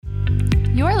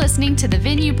listening to the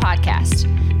Venue podcast.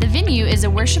 The Venue is a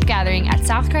worship gathering at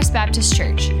Southcrest Baptist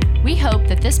Church. We hope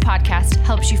that this podcast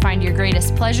helps you find your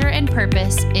greatest pleasure and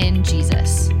purpose in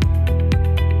Jesus.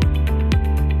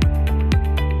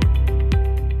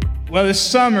 Well, this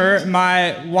summer,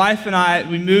 my wife and I,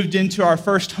 we moved into our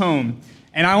first home.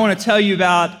 And I want to tell you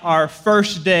about our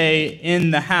first day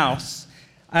in the house.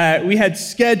 We had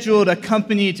scheduled a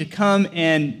company to come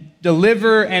and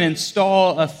deliver and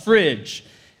install a fridge.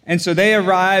 And so they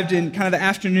arrived in kind of the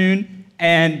afternoon,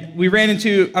 and we ran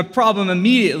into a problem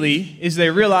immediately as they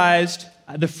realized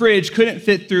the fridge couldn't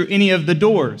fit through any of the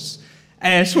doors.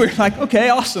 And so we're like, okay,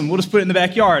 awesome, we'll just put it in the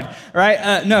backyard,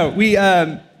 right?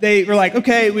 They were like,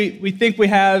 okay, we think we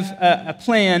have a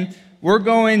plan. We're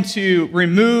going to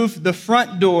remove the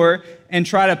front door and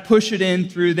try to push it in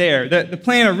through there. The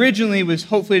plan originally was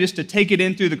hopefully just to take it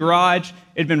in through the garage.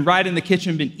 It had been right in the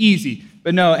kitchen, been easy.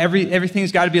 But no,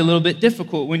 everything's got to be a little bit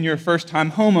difficult when you're a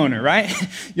first-time homeowner, right?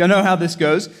 You'll know how this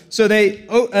goes. So they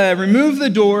remove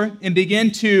the door and begin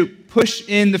to push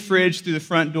in the fridge through the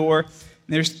front door. And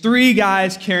there's 3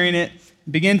 guys carrying it,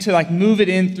 begin to move it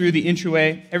in through the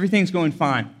entryway. Everything's going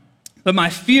fine. But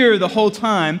my fear the whole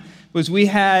time was we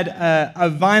had a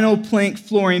vinyl plank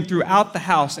flooring throughout the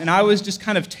house, and I was just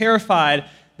kind of terrified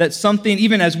that something,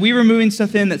 even as we were moving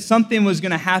stuff in, that something was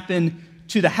going to happen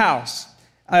to the house.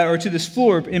 Or to this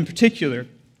floor in particular.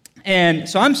 And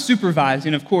so I'm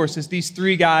supervising, of course, as these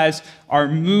 3 guys are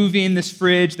moving this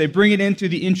fridge. They bring it in through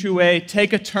the entryway,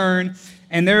 take a turn,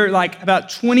 and they're about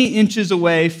 20 inches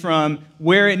away from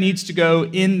where it needs to go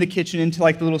in the kitchen into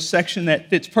the little section that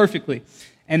fits perfectly.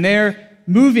 And they're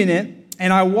moving it,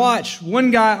 and I watch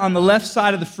one guy on the left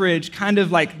side of the fridge kind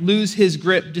of lose his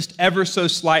grip just ever so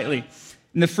slightly.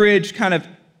 And the fridge kind of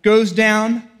goes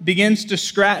down, begins to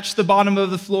scratch the bottom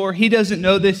of the floor. He doesn't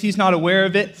know this. He's not aware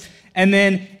of it. And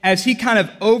then as he kind of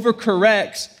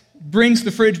overcorrects, brings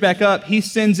the fridge back up, he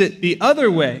sends it the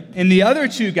other way. And the other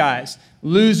 2 guys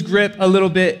lose grip a little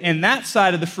bit, and that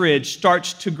side of the fridge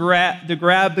starts to grab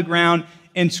the ground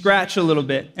and scratch a little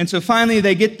bit. And so finally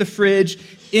they get the fridge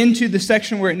into the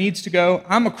section where it needs to go.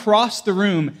 I'm across the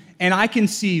room, and I can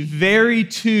see very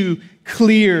 2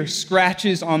 clear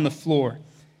scratches on the floor.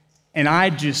 And I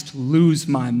just lose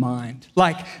my mind.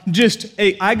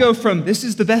 I go from, this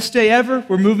is the best day ever,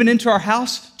 we're moving into our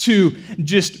house, to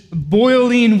just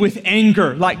boiling with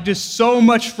anger, just so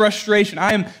much frustration.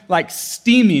 I am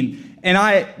steaming. And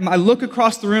I look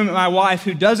across the room at my wife,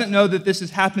 who doesn't know that this has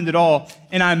happened at all,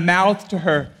 and I mouth to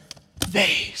her,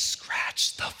 they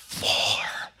scratched the floor,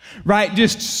 right?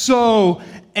 Just so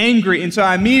angry. And so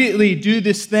I immediately do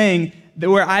this thing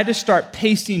where I just start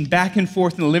pacing back and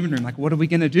forth in the living room. What are we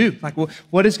going to do?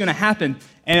 What is going to happen?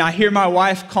 And I hear my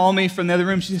wife call me from the other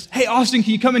room. She says, hey, Austin,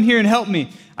 can you come in here and help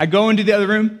me? I go into the other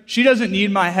room. She doesn't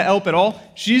need my help at all.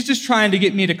 She's just trying to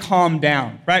get me to calm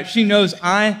down, right? She knows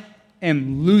I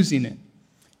am losing it.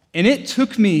 And it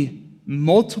took me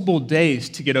multiple days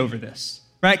to get over this,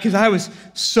 right? Because I was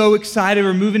so excited.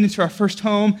 We're moving into our first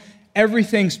home.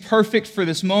 Everything's perfect for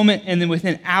this moment. And then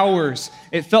within hours,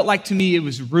 it felt like to me it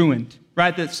was ruined.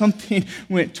 Right, that something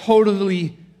went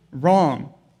totally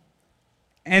wrong.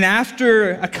 And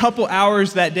after a couple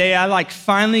hours that day, I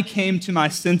finally came to my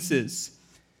senses.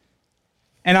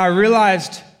 And I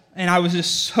realized, and I was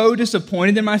just so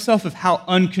disappointed in myself of how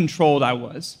uncontrolled I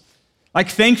was.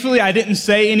 Thankfully, I didn't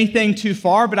say anything too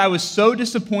far, but I was so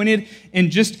disappointed in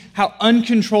just how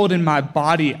uncontrolled in my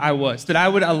body I was, that I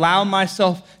would allow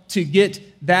myself to get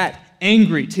that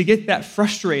angry, to get that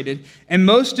frustrated. And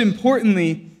most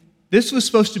importantly, this was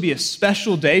supposed to be a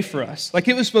special day for us.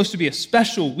 It was supposed to be a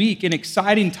special week, an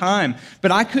exciting time.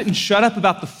 But I couldn't shut up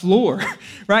about the floor,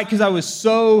 right? Because I was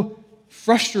so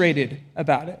frustrated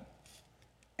about it.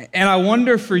 And I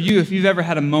wonder for you if you've ever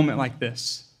had a moment like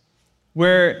this,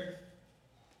 where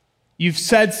you've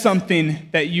said something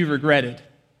that you regretted,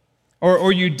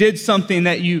 or you did something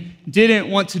that you didn't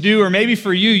want to do, or maybe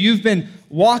for you, you've been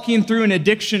walking through an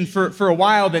addiction for a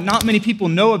while that not many people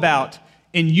know about,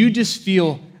 and you just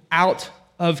feel out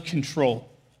of control.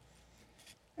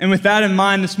 And with that in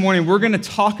mind this morning, we're going to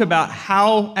talk about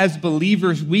how, as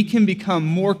believers, we can become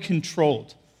more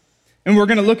controlled. And we're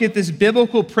going to look at this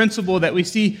biblical principle that we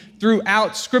see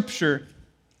throughout Scripture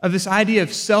of this idea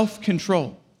of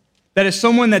self-control. That as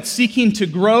someone that's seeking to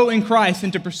grow in Christ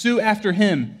and to pursue after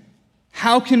Him,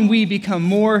 how can we become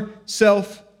more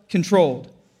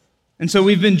self-controlled? And so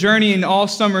we've been journeying all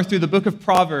summer through the book of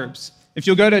Proverbs. If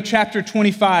you'll go to chapter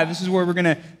 25, this is where we're going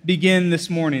to begin this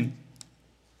morning.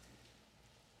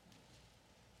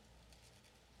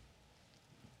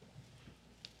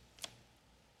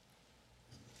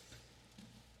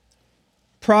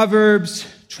 Proverbs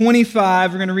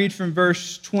 25. We're going to read from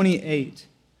verse 28.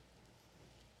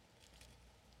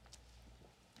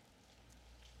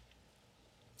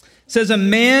 It says, "A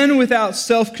man without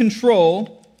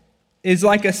self-control is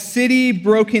like a city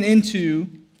broken into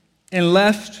and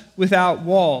left without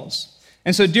walls."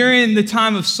 And so during the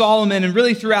time of Solomon and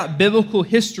really throughout biblical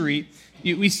history,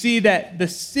 we see that the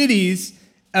cities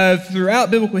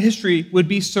throughout biblical history would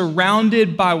be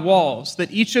surrounded by walls,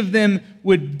 that each of them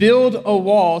would build a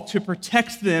wall to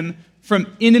protect them from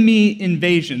enemy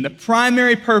invasion. The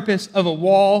primary purpose of a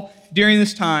wall during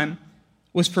this time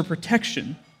was for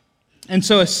protection. And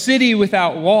so a city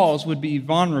without walls would be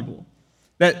vulnerable,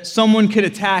 that someone could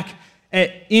attack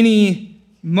at any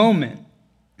moment,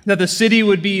 that the city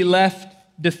would be left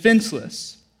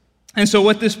defenseless. And so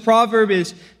what this proverb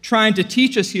is trying to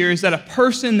teach us here is that a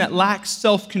person that lacks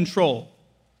self-control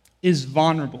is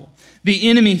vulnerable. The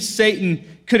enemy, Satan,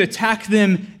 could attack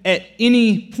them at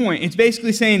any point. It's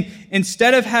basically saying,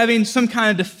 instead of having some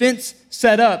kind of defense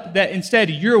set up, that instead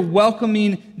you're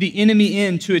welcoming the enemy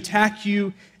in to attack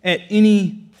you at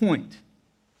any point.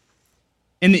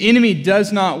 And the enemy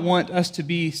does not want us to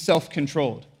be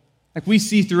self-controlled. Like we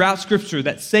see throughout Scripture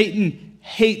that Satan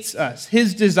hates us.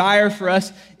 His desire for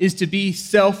us is to be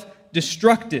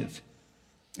self-destructive.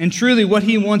 And truly what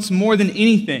he wants more than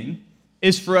anything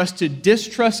is for us to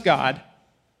distrust God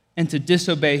and to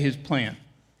disobey his plan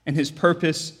and his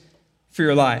purpose for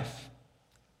your life.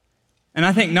 And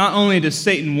I think not only does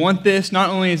Satan want this, not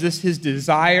only is this his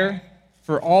desire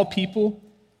for all people,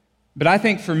 but I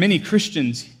think for many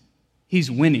Christians, he's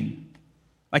winning.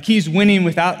 Like he's winning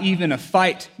without even a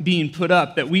fight being put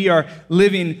up, that we are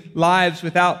living lives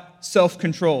without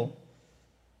self-control.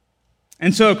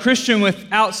 And so a Christian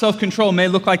without self-control may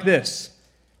look like this.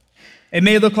 It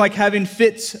may look like having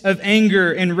fits of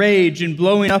anger and rage and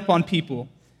blowing up on people.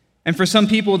 And for some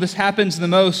people, this happens the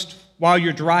most while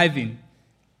you're driving.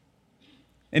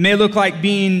 It may look like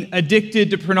being addicted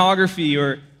to pornography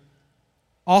or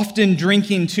often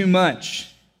drinking too much.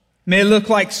 May look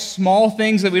like small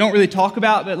things that we don't really talk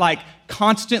about, but like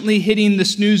constantly hitting the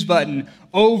snooze button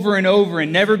over and over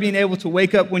and never being able to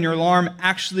wake up when your alarm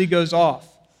actually goes off.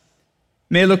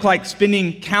 May look like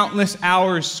spending countless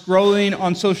hours scrolling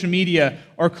on social media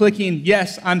or clicking,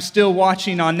 "Yes, I'm still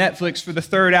watching" on Netflix for the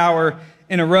third hour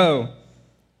in a row.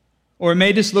 Or it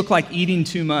may just look like eating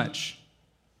too much.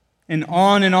 And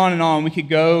on and on and on. We could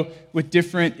go with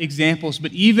different examples,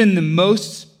 but even the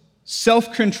most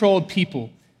self-controlled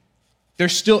people,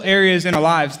 there's still areas in our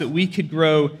lives that we could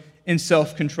grow in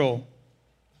self-control.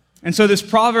 And so this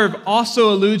proverb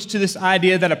also alludes to this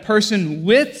idea that a person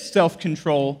with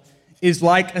self-control is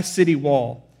like a city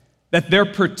wall, that they're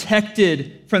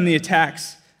protected from the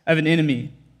attacks of an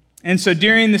enemy. And so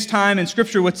during this time in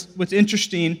Scripture, what's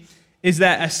interesting is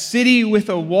that a city with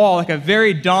a wall, like a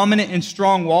very dominant and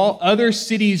strong wall, other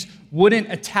cities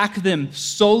wouldn't attack them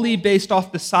solely based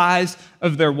off the size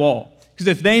of their wall. Because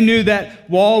if they knew that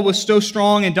wall was so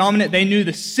strong and dominant, they knew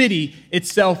the city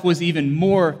itself was even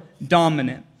more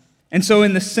dominant. And so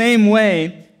in the same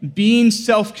way, being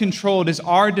self-controlled is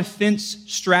our defense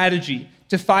strategy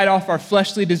to fight off our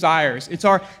fleshly desires. It's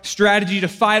our strategy to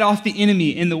fight off the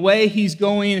enemy in the way he's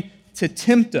going to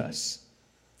tempt us.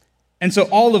 And so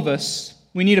all of us,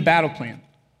 we need a battle plan.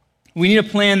 We need a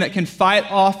plan that can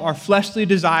fight off our fleshly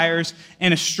desires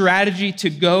and a strategy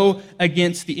to go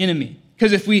against the enemy.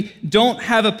 Because if we don't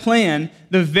have a plan,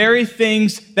 the very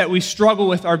things that we struggle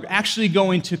with are actually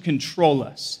going to control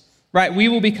us, right? We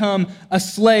will become a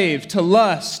slave to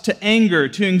lust, to anger,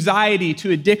 to anxiety,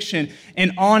 to addiction,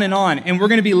 and on. And we're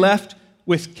going to be left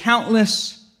with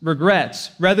countless regrets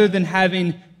rather than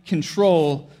having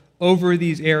control over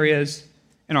these areas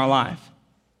in our life.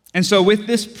 And so with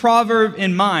this proverb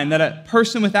in mind, that a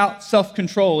person without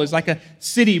self-control is like a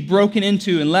city broken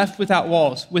into and left without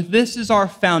walls, with this as our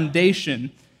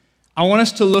foundation, I want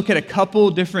us to look at a couple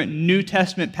different New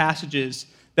Testament passages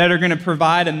that are going to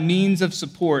provide a means of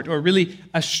support, or really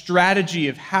a strategy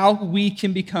of how we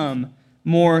can become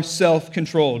more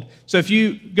self-controlled. So if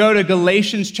you go to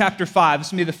Galatians chapter 5,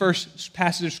 this will be the first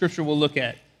passage of Scripture we'll look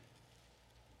at.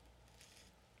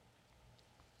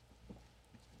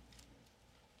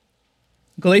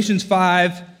 Galatians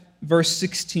 5, verse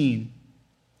 16.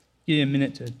 Give you a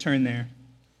minute to turn there.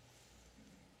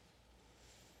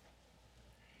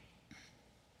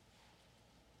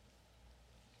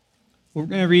 We're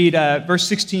going to read verse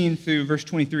 16 through verse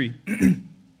 23. It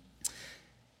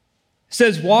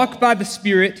says, "Walk by the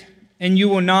Spirit, and you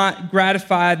will not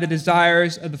gratify the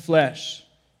desires of the flesh.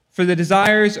 For the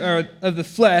desires of the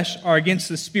flesh are against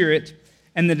the Spirit,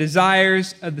 and the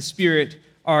desires of the Spirit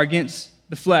are against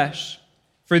the flesh.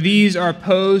 For these are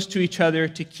opposed to each other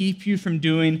to keep you from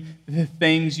doing the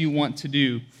things you want to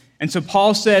do. And so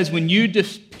Paul says when you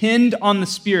depend on the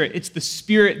Spirit, it's the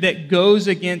Spirit that goes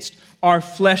against our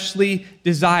fleshly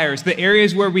desires, the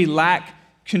areas where we lack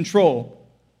control.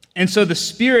 And so the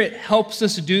Spirit helps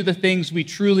us do the things we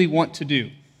truly want to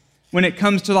do. When it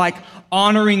comes to like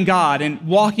honoring God and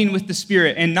walking with the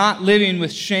Spirit and not living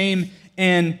with shame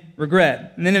and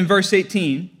regret. And then in verse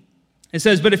 18, it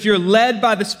says, but if you're led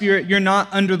by the Spirit, you're not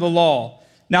under the law.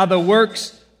 Now the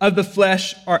works of the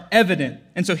flesh are evident.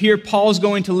 And so here Paul's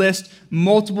going to list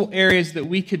multiple areas that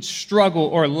we could struggle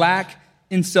or lack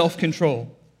in self-control.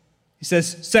 He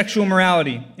says sexual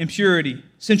immorality, impurity,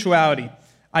 sensuality,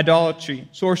 idolatry,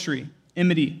 sorcery,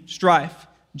 enmity, strife,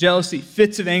 jealousy,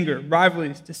 fits of anger,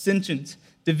 rivalries, dissensions,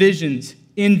 divisions,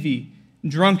 envy,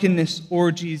 drunkenness,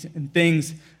 orgies, and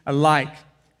things alike.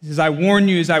 He says, I warn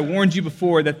you, as I warned you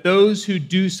before, that those who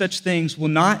do such things will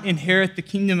not inherit the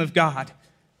kingdom of God.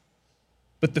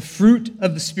 But the fruit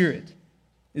of the Spirit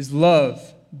is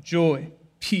love, joy,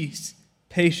 peace,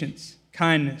 patience,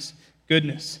 kindness,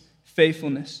 goodness,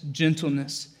 faithfulness,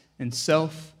 gentleness, and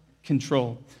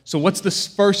self-control. So what's the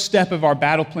first step of our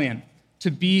battle plan?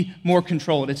 To be more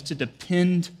controlled. It's to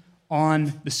depend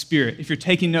on the Spirit. If you're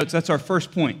taking notes, that's our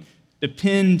first point.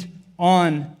 Depend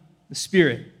on the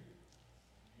Spirit.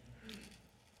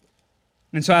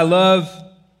 And so I love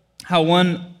how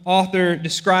one author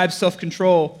describes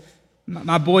self-control.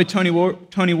 My boy Tony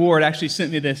Ward actually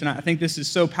sent me this, and I think this is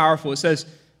so powerful. It says,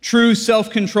 true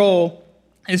self-control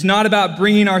is not about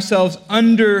bringing ourselves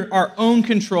under our own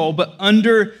control, but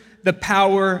under the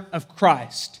power of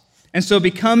Christ. And so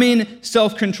becoming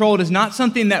self-controlled is not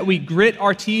something that we grit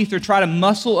our teeth or try to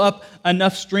muscle up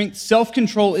enough strength.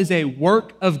 Self-control is a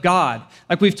work of God.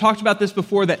 Like we've talked about this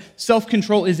before, that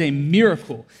self-control is a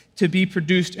miracle to be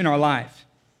produced in our life,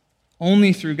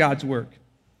 only through God's work.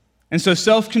 And so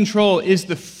self-control is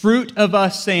the fruit of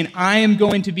us saying, I am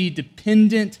going to be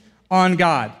dependent on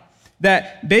God.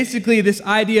 That basically this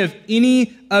idea of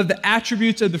any of the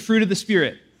attributes of the fruit of the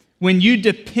Spirit, when you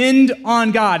depend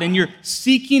on God and you're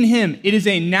seeking Him, it is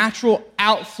a natural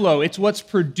outflow. It's what's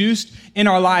produced in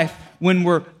our life when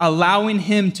we're allowing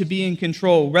Him to be in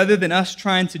control rather than us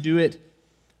trying to do it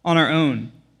on our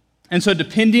own. And so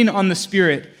depending on the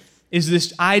Spirit is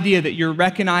this idea that you're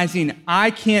recognizing,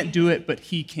 I can't do it, but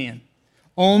He can.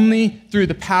 Only through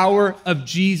the power of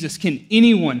Jesus can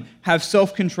anyone have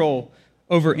self-control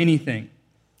over anything.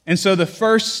 And so the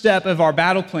first step of our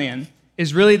battle plan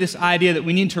is really this idea that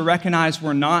we need to recognize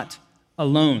we're not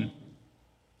alone.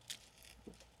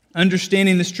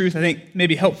 Understanding this truth, I think, may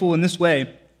be helpful in this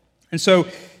way. And so,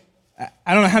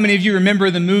 I don't know how many of you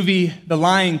remember the movie The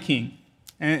Lion King.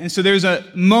 And so there's a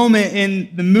moment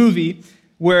in the movie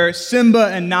where Simba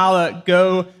and Nala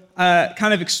go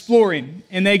kind of exploring,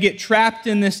 and they get trapped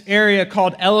in this area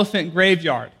called Elephant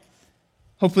Graveyard.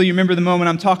 Hopefully you remember the moment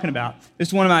I'm talking about.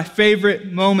 It's one of my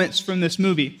favorite moments from this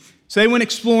movie. So they went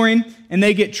exploring, and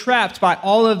they get trapped by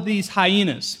all of these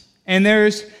hyenas. And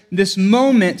there's this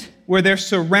moment where they're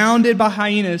surrounded by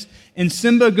hyenas, and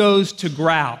Simba goes to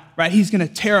growl, right? He's going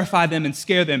to terrify them and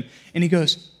scare them. And he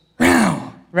goes,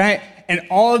 growl, right? And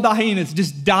all of the hyenas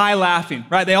just die laughing,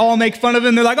 right? They all make fun of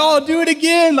him. They're like, oh, do it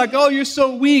again. Like, oh, you're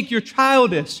so weak. You're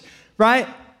childish, right?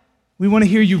 We want to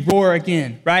hear you roar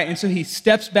again, right? And so he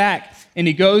steps back, and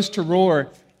he goes to roar,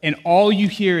 and all you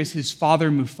hear is his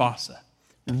father, Mufasa,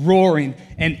 roaring,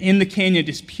 and in the canyon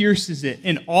just pierces it,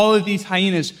 and all of these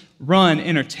hyenas run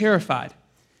and are terrified.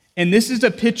 And this is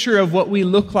a picture of what we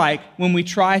look like when we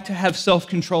try to have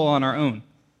self-control on our own,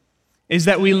 is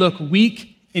that we look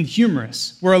weak and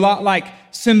humorous. We're a lot like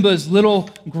Simba's little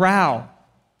growl,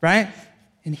 right?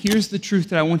 And here's the truth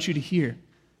that I want you to hear.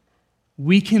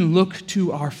 We can look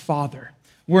to our Father.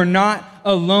 We're not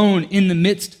alone in the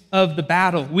midst of the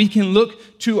battle. We can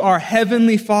look to our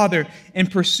Heavenly Father and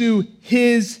pursue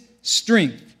His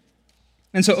strength.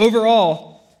 And so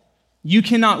overall, you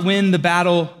cannot win the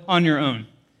battle on your own.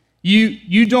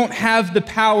 You don't have the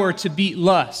power to beat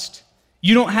lust.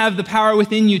 You don't have the power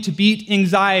within you to beat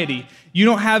anxiety. You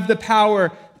don't have the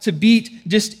power to beat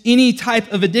just any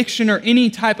type of addiction or any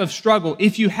type of struggle.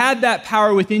 If you had that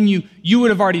power within you, you would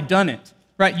have already done it,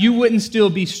 right? You wouldn't still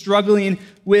be struggling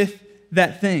with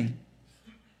that thing.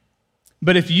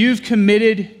 But if you've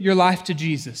committed your life to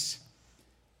Jesus,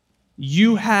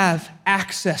 you have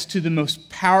access to the most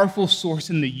powerful source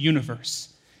in the universe.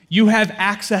 You have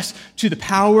access to the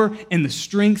power and the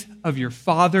strength of your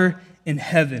Father in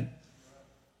heaven.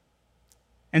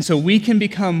 And so we can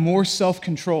become more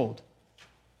self-controlled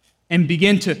and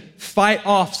begin to fight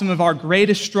off some of our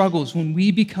greatest struggles when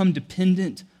we become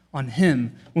dependent on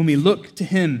Him, when we look to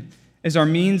Him is our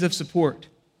means of support.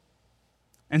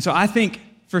 And so I think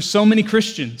for so many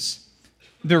Christians,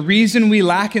 the reason we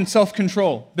lack in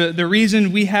self-control, the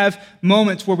reason we have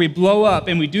moments where we blow up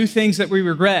and we do things that we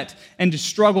regret and just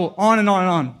struggle on and on and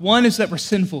on. One is that we're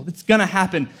sinful. It's going to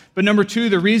happen. But number two,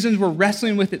 the reasons we're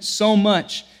wrestling with it so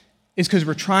much is because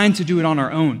we're trying to do it on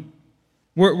our own.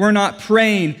 We're not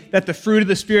praying that the fruit of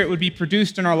the Spirit would be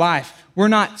produced in our life. We're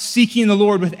not seeking the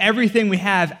Lord with everything we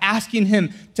have, asking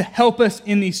Him to help us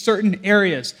in these certain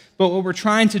areas. But what we're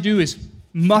trying to do is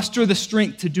muster the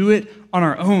strength to do it on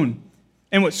our own.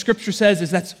 And what Scripture says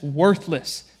is that's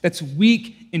worthless, that's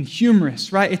weak and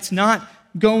humorous, right? It's not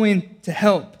going to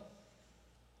help.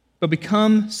 But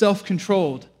become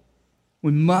self-controlled.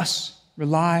 We must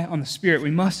rely on the Spirit.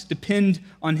 We must depend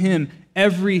on Him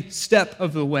every step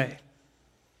of the way.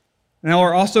 Now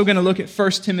we're also going to look at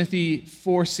 1 Timothy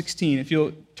 4:16, if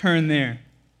you'll turn there.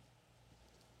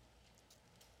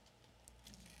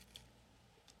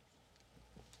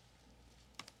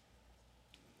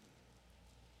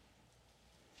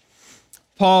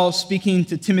 Paul, speaking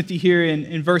to Timothy here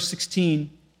in verse 16,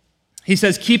 he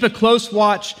says, "Keep a close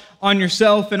watch on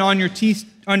yourself and on your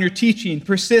teaching.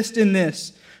 Persist in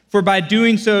this, for by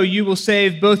doing so you will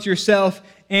save both yourself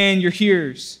and your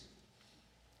hearers."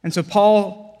 And so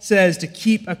Paul says to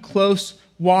keep a close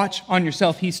watch on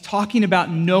yourself. He's talking about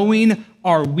knowing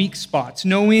our weak spots,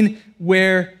 knowing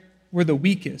where we're the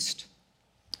weakest.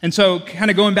 And so kind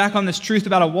of going back on this truth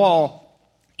about a wall,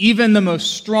 even the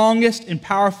most strongest and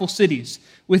powerful cities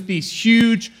with these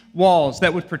huge walls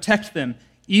that would protect them,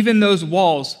 even those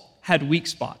walls had weak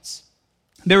spots.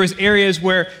 There was areas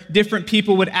where different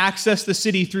people would access the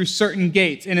city through certain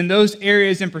gates, and in those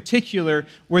areas in particular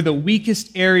were the weakest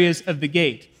areas of the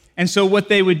gate. And so what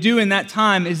they would do in that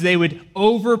time is they would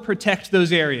overprotect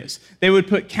those areas. They would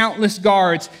put countless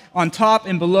guards on top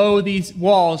and below these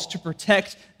walls to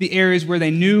protect the areas where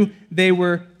they knew they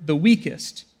were the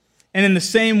weakest. And in the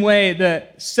same way, the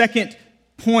second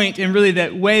point, and really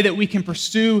that way that we can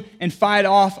pursue and fight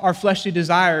off our fleshly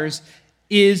desires,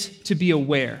 is to be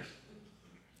aware,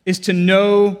 is to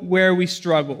know where we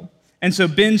struggle. And so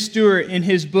Ben Stewart, in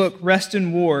his book, Rest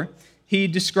in War, he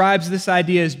describes this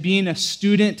idea as being a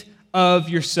student of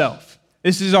yourself.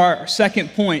 This is our second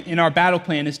point in our battle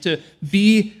plan, is to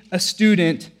be a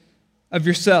student of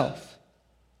yourself.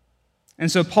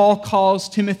 And so Paul calls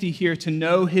Timothy here to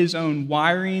know his own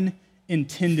wiring and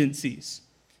tendencies.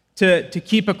 To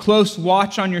keep a close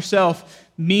watch on yourself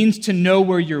means to know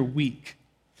where you're weak,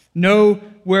 know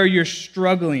where you're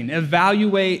struggling,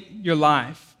 evaluate your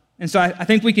life. And so I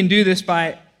think we can do this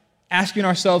by asking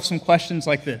ourselves some questions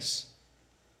like this.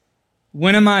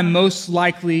 When am I most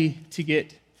likely to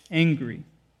get angry?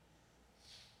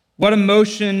 What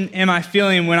emotion am I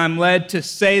feeling when I'm led to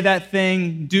say that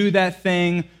thing, do that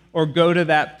thing, or go to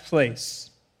that place?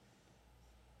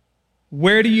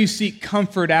 Where do you seek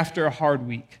comfort after a hard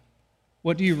week?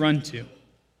 What do you run to?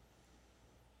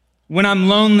 When I'm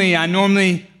lonely, I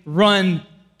normally run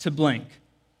to blank.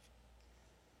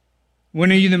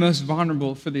 When are you the most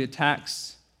vulnerable for the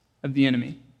attacks of the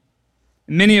enemy?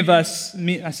 Many of us,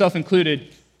 myself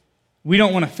included, we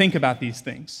don't want to think about these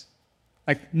things.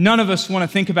 Like, none of us want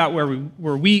to think about where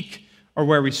we're weak or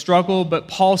where we struggle, but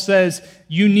Paul says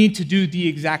you need to do the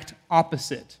exact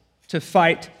opposite to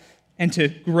fight and to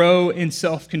grow in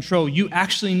self-control. You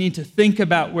actually need to think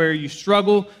about where you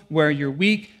struggle, where you're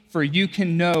weak, for you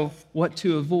can know what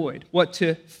to avoid, what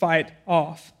to fight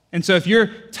off. And so if you're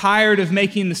tired of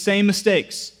making the same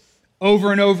mistakes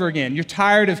over and over again, you're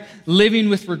tired of living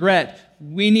with regret,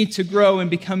 we need to grow in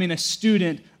becoming a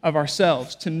student of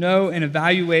ourselves, to know and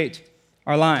evaluate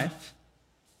our life.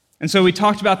 And so we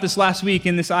talked about this last week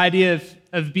in this idea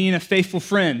of being a faithful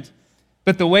friend.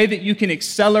 But the way that you can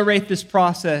accelerate this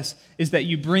process is that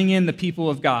you bring in the people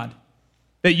of God,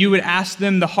 that you would ask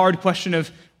them the hard question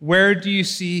of, where do you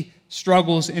see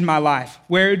struggles in my life?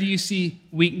 Where do you see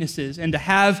weaknesses? And to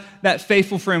have that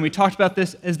faithful friend, we talked about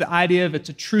this as the idea of it's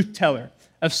a truth teller,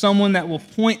 of someone that will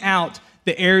point out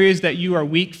the areas that you are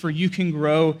weak, for you can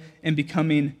grow in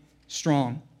becoming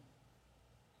strong.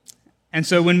 And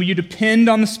so when you depend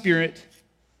on the Spirit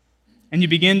and you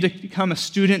begin to become a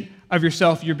student of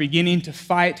yourself, you're beginning to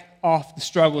fight off the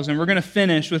struggles. And we're going to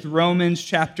finish with Romans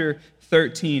chapter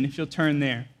 13, if you'll turn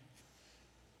there.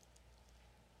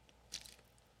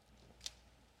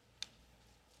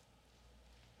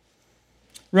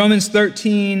 Romans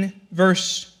 13,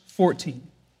 verse 14.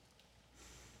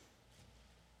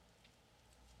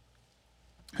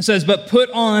 It says, "But put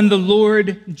on the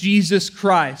Lord Jesus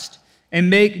Christ and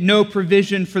make no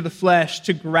provision for the flesh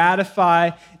to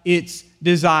gratify its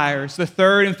desires. The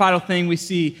third and final thing we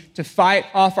see to fight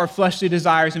off our fleshly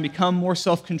desires and become more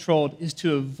self-controlled is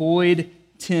to avoid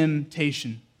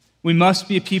temptation. We must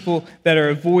be a people that are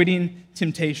avoiding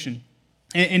temptation.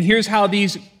 And here's how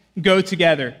these go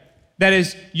together. That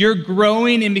is, you're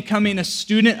growing and becoming a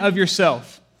student of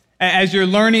yourself. As you're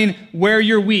learning where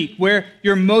you're weak, where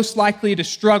you're most likely to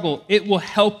struggle, it will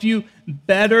help you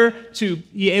better to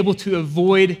be able to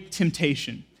avoid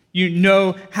temptation. You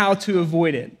know how to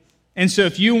avoid it. And so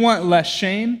if you want less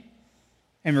shame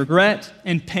and regret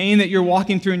and pain that you're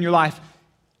walking through in your life,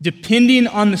 depending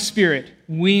on the Spirit,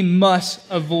 we must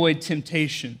avoid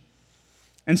temptation.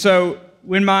 And so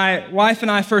when my wife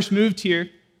and I first moved here,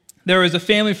 there was a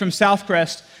family from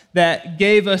Southcrest that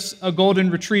gave us a golden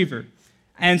retriever.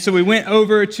 And so we went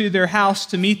over to their house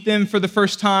to meet them for the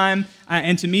first time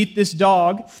and to meet this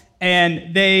dog.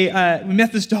 And we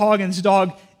met this dog, and this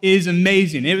dog is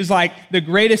amazing. It was like the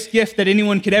greatest gift that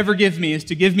anyone could ever give me is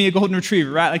to give me a golden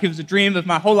retriever, right? Like it was a dream of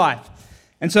my whole life.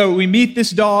 And so we meet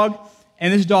this dog,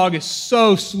 and this dog is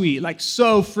so sweet, like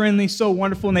so friendly, so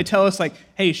wonderful. And they tell us like,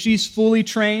 hey, she's fully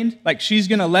trained. Like she's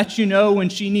going to let you know when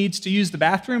she needs to use the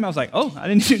bathroom. I was like, oh, I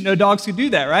didn't even know dogs could do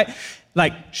that, right?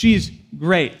 Like she's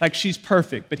great, like she's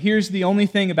perfect. But here's the only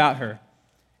thing about her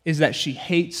is that she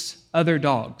hates other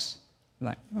dogs.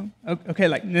 Like, oh, okay,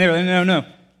 like no.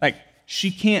 Like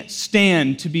she can't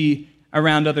stand to be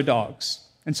around other dogs.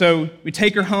 And so we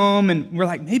take her home and we're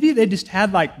like, maybe they just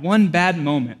had like one bad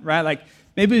moment, right? Like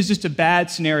maybe it was just a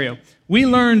bad scenario. We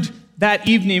learned that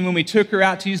evening when we took her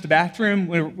out to use the bathroom,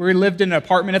 we lived in an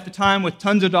apartment at the time with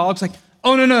tons of dogs, like,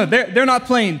 oh, no, they're not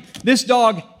playing. This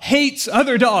dog hates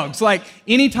other dogs. Like,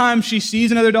 anytime she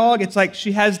sees another dog, it's like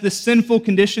she has this sinful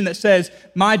condition that says,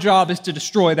 my job is to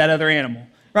destroy that other animal,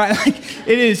 right? Like,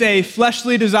 it is a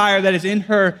fleshly desire that is in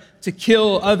her to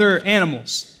kill other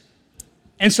animals.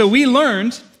 And so we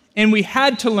learned, and we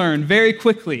had to learn very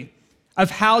quickly, of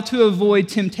how to avoid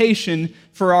temptation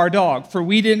for our dog, for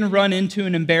we didn't run into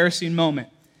an embarrassing moment.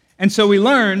 And so we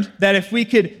learned that if we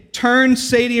could turn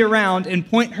Sadie around and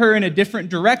point her in a different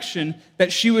direction,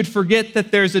 that she would forget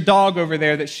that there's a dog over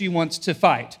there that she wants to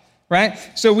fight, right?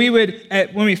 So we would,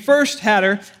 when we first had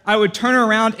her, I would turn her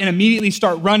around and immediately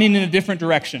start running in a different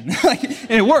direction.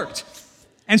 And it worked.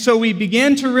 And so we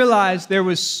began to realize there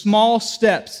was small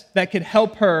steps that could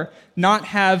help her not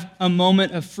have a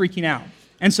moment of freaking out.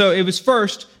 And so it was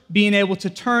first being able to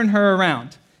turn her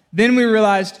around. Then we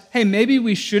realized, hey, maybe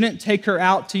we shouldn't take her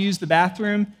out to use the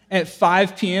bathroom at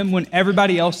 5 p.m. when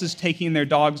everybody else is taking their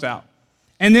dogs out.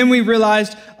 And then we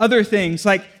realized other things,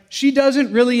 like she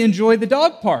doesn't really enjoy the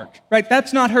dog park, right?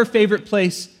 That's not her favorite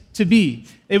place to be.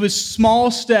 It was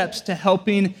small steps to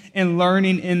helping and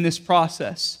learning in this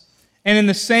process. And in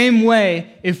the same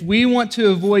way, if we want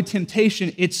to avoid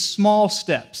temptation, it's small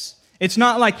steps. It's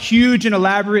not like huge and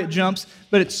elaborate jumps,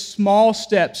 but it's small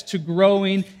steps to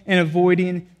growing and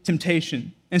avoiding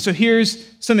temptation. And so here's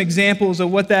some examples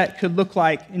of what that could look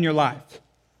like in your life.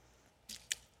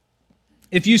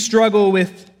 If you struggle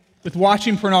with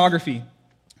watching pornography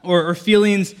or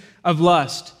feelings of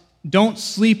lust, don't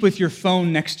sleep with your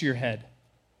phone next to your head.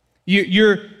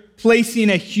 You're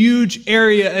placing a huge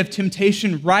area of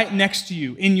temptation right next to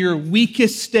you in your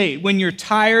weakest state, when you're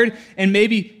tired and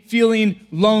maybe feeling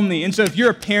lonely. And so if you're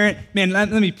a parent, man, let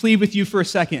me plead with you for a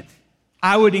second.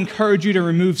 I would encourage you to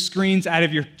remove screens out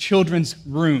of your children's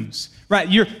rooms, right?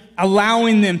 You're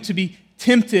allowing them to be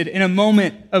tempted in a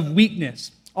moment of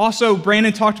weakness. Also,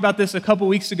 Brandon talked about this a couple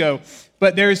weeks ago,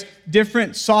 but there's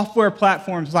different software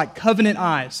platforms like Covenant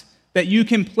Eyes that you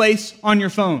can place on your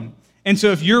phone. And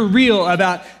so if you're real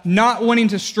about not wanting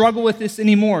to struggle with this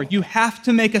anymore, you have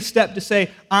to make a step to say,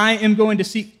 I am going to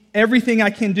seek everything I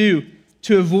can do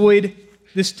to avoid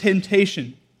this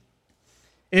temptation.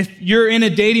 If you're in a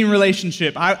dating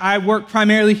relationship, I work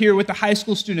primarily here with the high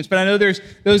school students, but I know there's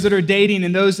those that are dating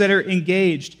and those that are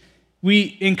engaged.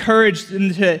 We encourage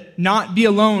them to not be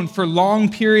alone for long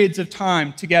periods of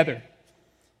time together.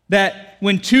 That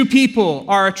when two people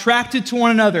are attracted to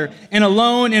one another and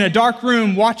alone in a dark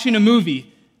room watching a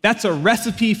movie, that's a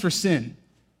recipe for sin,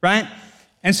 right?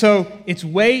 And so it's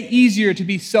way easier to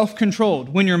be self-controlled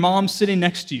when your mom's sitting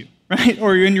next to you, right? Or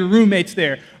when your roommate's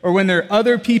there, or when there are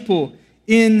other people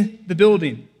in the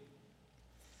building.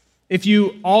 If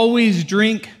you always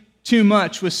drink too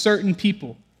much with certain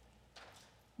people,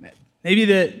 maybe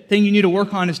the thing you need to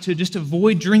work on is to just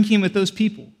avoid drinking with those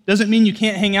people. Doesn't mean you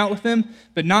can't hang out with them,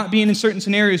 but not being in certain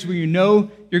scenarios where you know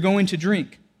you're going to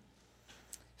drink.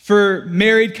 For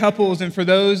married couples and for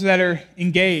those that are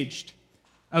engaged,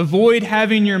 avoid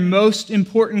having your most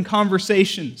important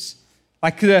conversations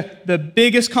Like the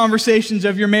biggest conversations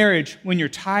of your marriage when you're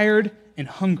tired and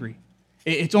hungry.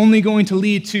 It's only going to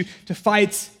lead to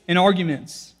fights and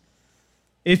arguments.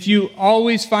 If you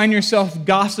always find yourself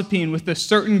gossiping with a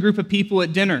certain group of people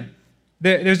at dinner,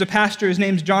 there's a pastor, his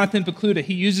name's Jonathan Pokluda.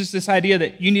 He uses this idea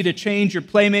that you need to change your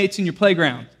playmates in your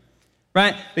playground,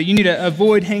 right? That you need to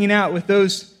avoid hanging out with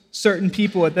those certain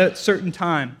people at that certain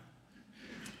time.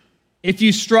 If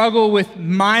you struggle with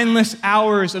mindless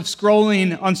hours of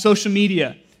scrolling on social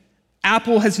media,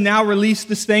 Apple has now released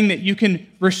this thing that you can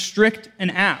restrict an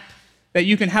app, that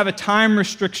you can have a time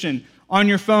restriction on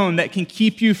your phone that can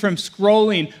keep you from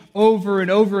scrolling over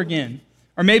and over again.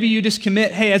 Or maybe you just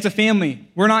commit, hey, as a family,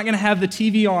 we're not going to have the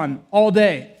TV on all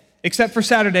day, except for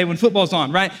Saturday when football's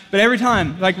on, right? But every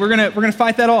time, like we're gonna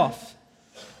fight that off.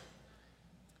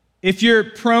 If you're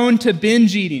prone to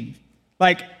binge eating,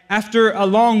 like after a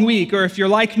long week, or if you're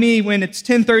like me when it's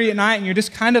 10:30 at night and you're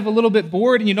just kind of a little bit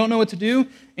bored and you don't know what to do,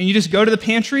 and you just go to the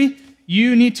pantry,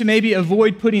 you need to maybe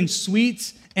avoid putting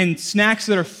sweets and snacks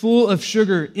that are full of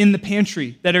sugar in the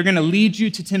pantry that are going to lead you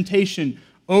to temptation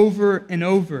over and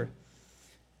over.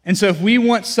 And so if we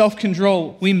want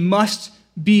self-control, we must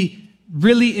be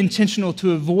really intentional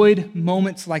to avoid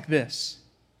moments like this,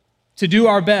 to do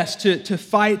our best to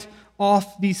fight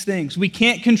off these things. We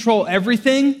can't control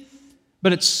everything,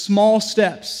 but it's small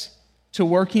steps to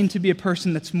working to be a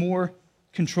person that's more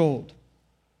controlled.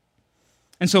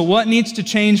 And so what needs to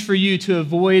change for you to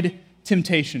avoid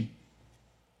temptation?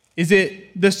 Is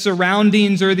it the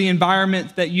surroundings or the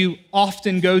environment that you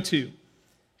often go to?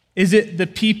 Is it the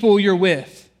people you're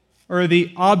with or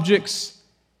the objects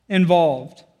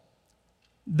involved?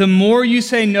 The more you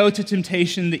say no to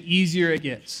temptation, the easier it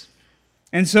gets.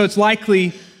 And so it's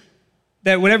likely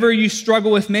that whatever you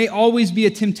struggle with may always be a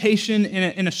temptation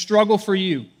and a struggle for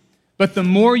you. But the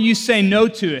more you say no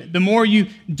to it, the more you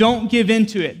don't give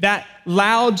into it, that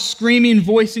loud screaming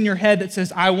voice in your head that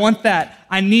says, I want that,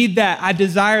 I need that, I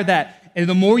desire that, and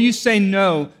the more you say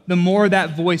no, the more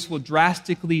that voice will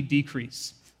drastically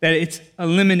decrease, that it's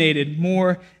eliminated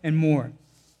more and more.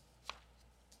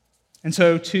 And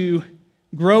so to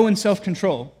grow in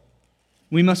self-control,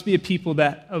 we must be a people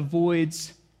that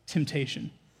avoids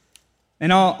temptation.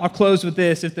 And I'll close with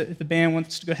this, if the band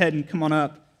wants to go ahead and come on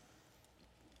up.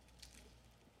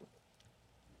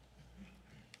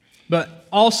 But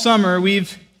all summer,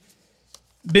 we've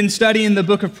been studying the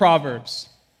book of Proverbs.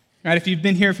 Right? If you've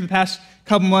been here for the past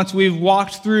couple months, we've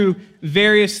walked through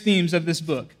various themes of this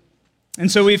book.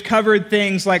 And so we've covered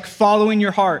things like following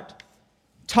your heart,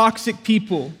 toxic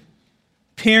people,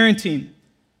 parenting,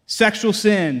 sexual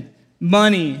sin,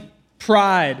 money,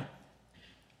 pride,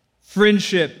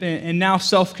 friendship, and now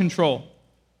self-control.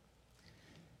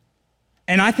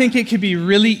 And I think it could be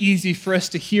really easy for us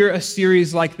to hear a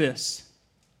series like this,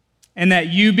 and that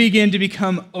you begin to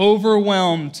become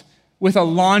overwhelmed with a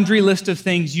laundry list of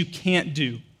things you can't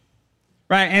do,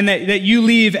 right? And that you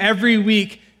leave every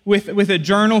week with a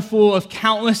journal full of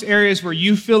countless areas where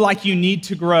you feel like you need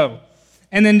to grow.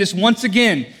 And then just once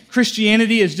again,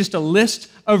 Christianity is just a list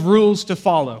of rules to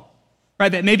follow,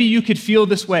 right? That maybe you could feel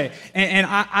this way. And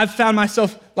I've found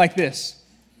myself like this,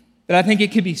 that I think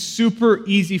it could be super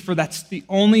easy for that's the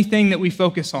only thing that we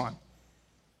focus on.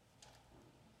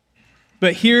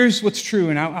 But here's what's true,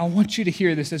 and I want you to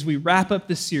hear this as we wrap up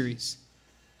this series,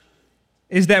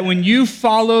 is that when you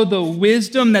follow the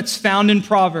wisdom that's found in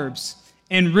Proverbs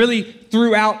and really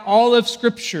throughout all of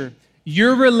Scripture,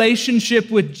 your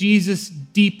relationship with Jesus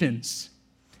deepens.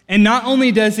 And not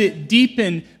only does it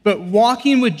deepen, but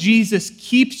walking with Jesus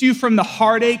keeps you from the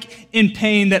heartache and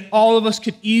pain that all of us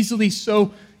could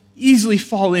so easily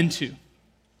fall into.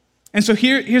 And so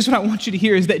here's what I want you to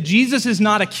hear, is that Jesus is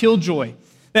not a killjoy.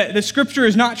 That the Scripture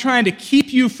is not trying to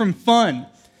keep you from fun,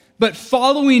 but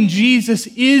following Jesus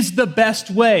is the best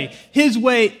way. His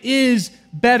way is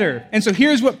better. And so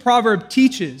here's what Proverbs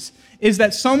teaches, is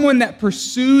that someone that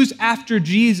pursues after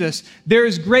Jesus, there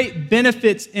is great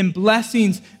benefits and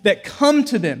blessings that come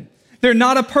to them. They're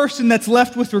not a person that's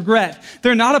left with regret.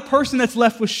 They're not a person that's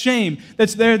left with shame.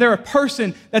 They're a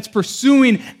person that's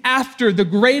pursuing after the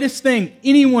greatest thing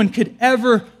anyone could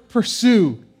ever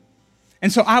pursue.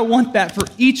 And so I want that for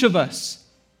each of us.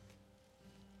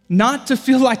 Not to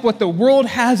feel like what the world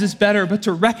has is better, but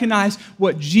to recognize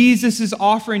what Jesus is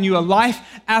offering you, a life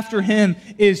after him,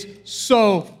 is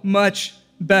so much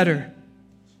better.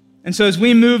 And so as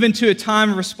we move into a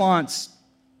time of response,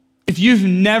 if you've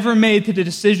never made the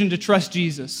decision to trust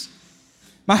Jesus,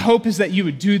 my hope is that you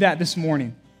would do that this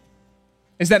morning.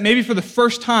 Is that maybe for the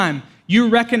first time, you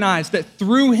recognize that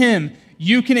through him,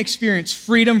 you can experience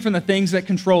freedom from the things that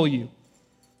control you.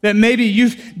 That maybe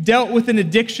you've dealt with an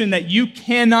addiction that you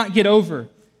cannot get over,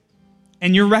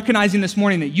 and you're recognizing this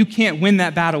morning that you can't win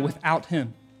that battle without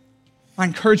him. My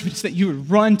encouragement is that you would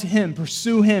run to him,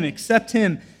 pursue him, accept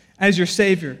him as your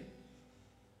Savior.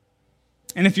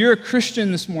 And if you're a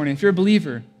Christian this morning, if you're a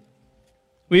believer,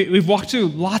 we've walked through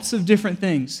lots of different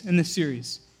things in this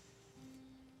series.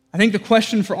 I think the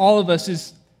question for all of us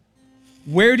is,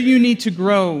 where do you need to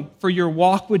grow for your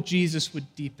walk with Jesus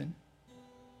would deepen?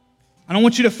 I don't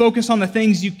want you to focus on the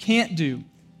things you can't do,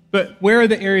 but where are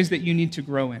the areas that you need to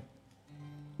grow in?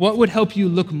 What would help you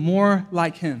look more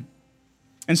like him?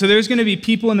 And so there's going to be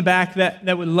people in the back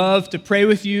that would love to pray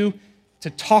with you, to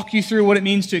talk you through what it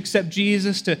means to accept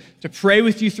Jesus, to pray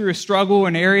with you through a struggle or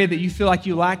an area that you feel like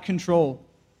you lack control.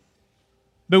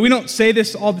 But we don't say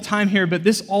this all the time here, but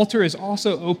this altar is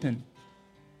also open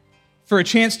for a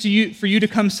chance for you to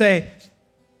come say,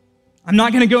 I'm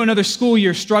not going to go another school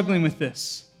year struggling with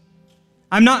this.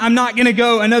 I'm not going to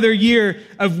go another year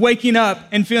of waking up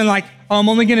and feeling like, oh, I'm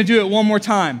only going to do it one more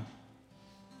time.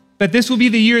 But this will be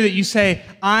the year that you say,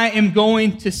 I am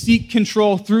going to seek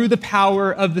control through the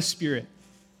power of the Spirit.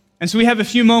 And so we have a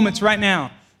few moments right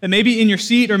now that maybe in your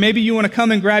seat, or maybe you want to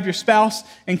come and grab your spouse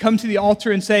and come to the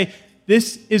altar and say,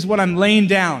 this is what I'm laying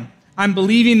down. I'm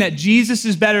believing that Jesus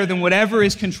is better than whatever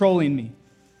is controlling me.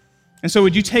 And so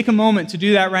would you take a moment to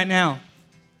do that right now?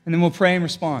 And then we'll pray and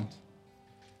respond.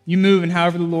 You move in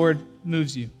however the Lord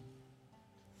moves you.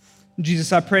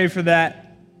 Jesus, I pray for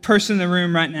that person in the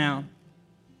room right now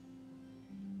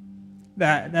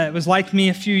that was like me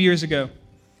a few years ago,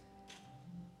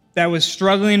 that was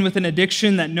struggling with an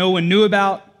addiction that no one knew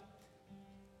about,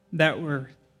 that was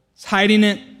hiding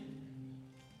it,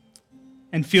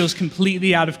 and feels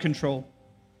completely out of control.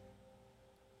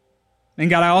 And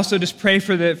God, I also just pray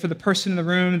for the person in the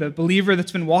room, the believer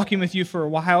that's been walking with you for a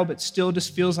while, but still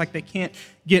just feels like they can't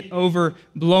get over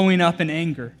blowing up in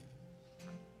anger.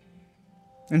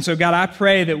 And so, God, I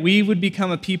pray that we would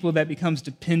become a people that becomes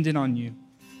dependent on you,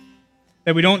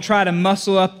 that we don't try to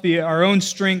muscle up our own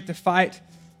strength to fight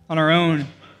on our own,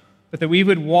 but that we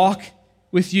would walk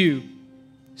with you,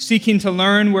 seeking to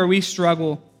learn where we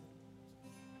struggle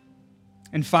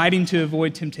and fighting to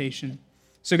avoid temptation.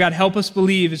 So God, help us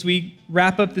believe as we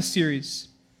wrap up this series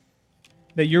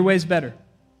that your way is better,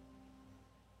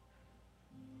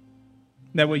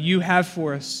 that what you have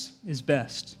for us is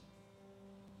best.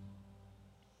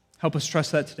 Help us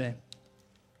trust that today.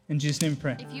 In Jesus' name we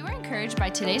pray. If you were encouraged by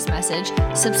today's message,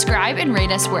 subscribe and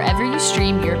rate us wherever you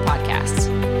stream your podcasts.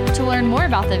 To learn more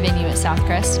about the venue at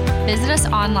Southcrest, visit us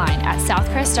online at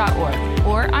southcrest.org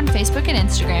or on Facebook and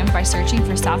Instagram by searching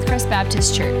for Southcrest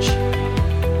Baptist Church.